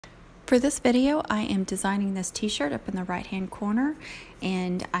For this video, I am designing this t-shirt up in the right hand corner,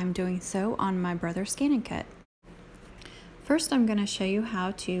 and I'm doing so on my Brother Scan & Cut. First, I'm going to show you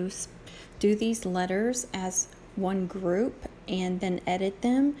how to do these letters as one group and then edit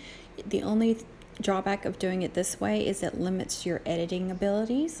them. The only drawback of doing it this way is it limits your editing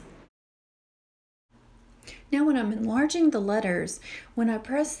abilities. Now when I'm enlarging the letters, when I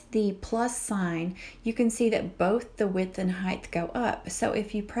press the plus sign, you can see that both the width and height go up. So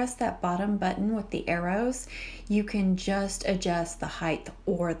if you press that bottom button with the arrows, you can just adjust the height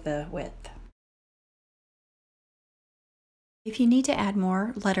or the width. If you need to add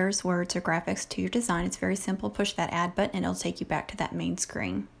more letters, words, or graphics to your design, it's very simple. Push that add button and it'll take you back to that main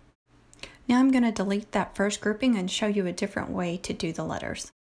screen. Now I'm going to delete that first grouping and show you a different way to do the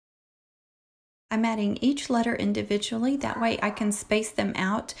letters. I'm adding each letter individually, that way I can space them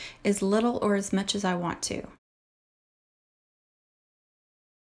out as little or as much as I want to.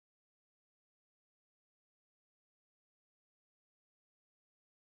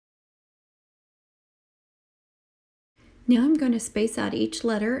 Now I'm going to space out each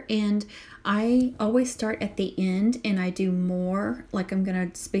letter, and I always start at the end and I do more, like I'm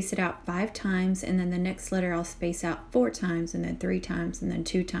going to space it out 5 times, and then the next letter I'll space out 4 times, and then 3 times, and then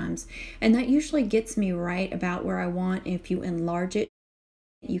 2 times. And that usually gets me right about where I want. If you enlarge it,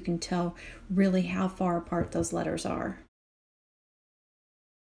 you can tell really how far apart those letters are.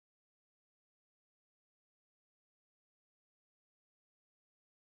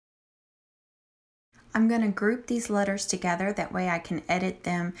 I'm going to group these letters together, that way I can edit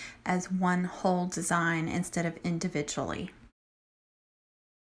them as one whole design instead of individually.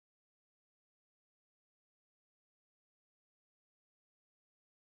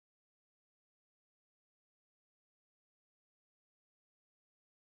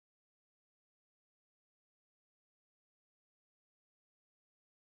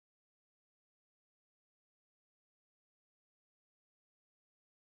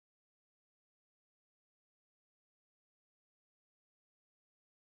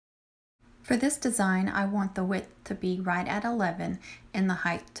 For this design, I want the width to be right at 11 and the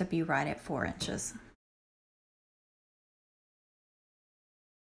height to be right at 4 inches.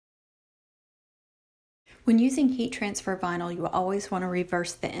 When using heat transfer vinyl, you always want to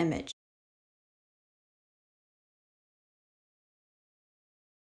reverse the image.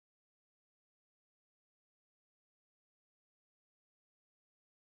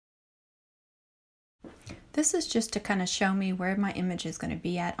 This is just to kind of show me where my image is going to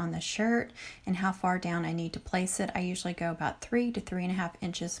be at on the shirt and how far down I need to place it. I usually go about 3 to 3.5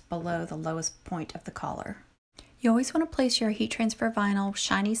 inches below the lowest point of the collar. You always want to place your heat transfer vinyl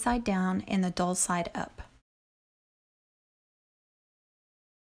shiny side down and the dull side up.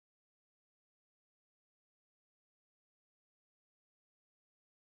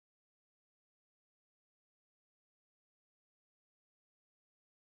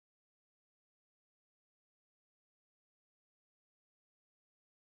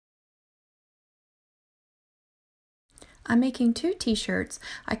 I'm making 2 t-shirts.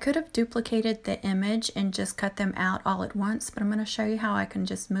 I could have duplicated the image and just cut them out all at once, but I'm going to show you how I can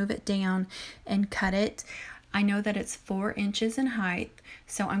just move it down and cut it. I know that it's 4 inches in height,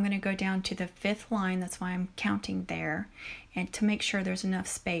 so I'm going to go down to the 5th line. That's why I'm counting there, and to make sure there's enough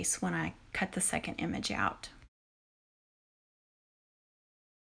space when I cut the second image out.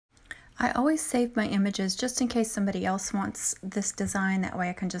 I always save my images just in case somebody else wants this design, that way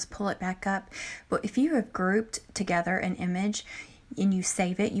I can just pull it back up. But if you have grouped together an image and you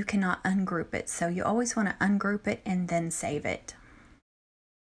save it, you cannot ungroup it. So you always want to ungroup it and then save it.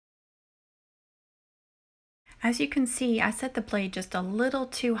 As you can see, I set the blade just a little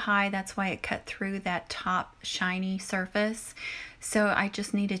too high. That's why it cut through that top shiny surface. So I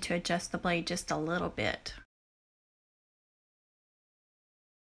just needed to adjust the blade just a little bit.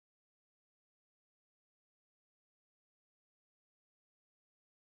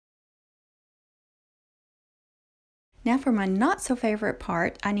 Now for my not so favorite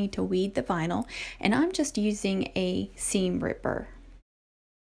part, I need to weed the vinyl, and I'm just using a seam ripper.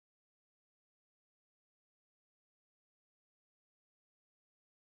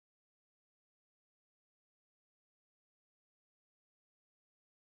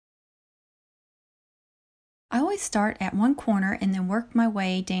 I always start at one corner and then work my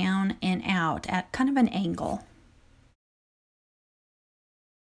way down and out at kind of an angle.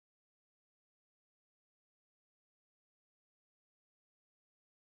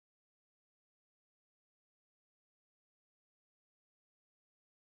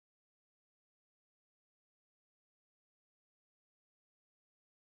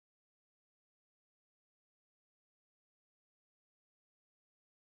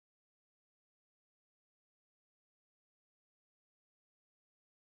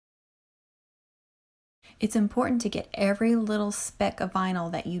 It's important to get every little speck of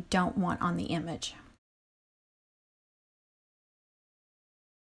vinyl that you don't want on the image.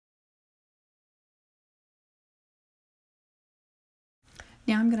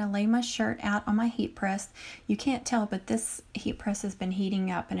 Now I'm going to lay my shirt out on my heat press. You can't tell, but this heat press has been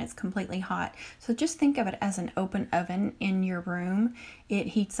heating up and it's completely hot. So just think of it as an open oven in your room. It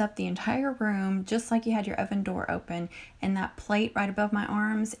heats up the entire room just like you had your oven door open, and that plate right above my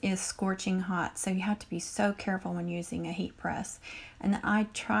arms is scorching hot. So you have to be so careful when using a heat press. And then I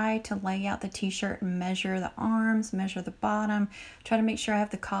try to lay out the t-shirt and measure the arms, measure the bottom, try to make sure I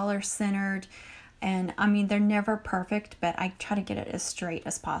have the collar centered. And I mean, they're never perfect, but I try to get it as straight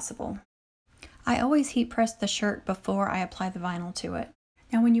as possible. I always heat press the shirt before I apply the vinyl to it.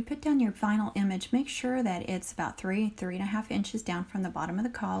 Now when you put down your vinyl image, make sure that it's about 3.5 inches down from the bottom of the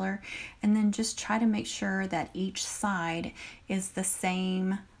collar, and then just try to make sure that each side is the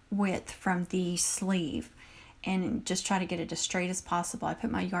same width from the sleeve, and just try to get it as straight as possible. I put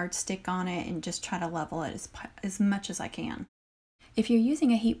my yardstick on it and just try to level it as much as I can. If you're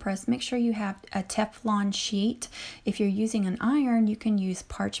using a heat press, make sure you have a Teflon sheet. If you're using an iron, you can use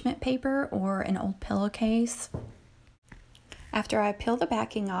parchment paper or an old pillowcase. After I peel the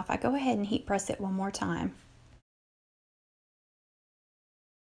backing off, I go ahead and heat press it one more time.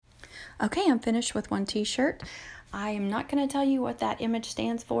 Okay, I'm finished with one t-shirt. I am not going to tell you what that image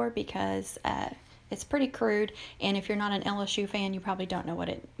stands for because it's pretty crude, and if you're not an LSU fan, you probably don't know what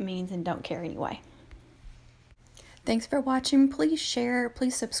it means and don't care anyway. Thanks for watching. Please share,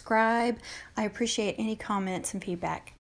 please subscribe. I appreciate any comments and feedback.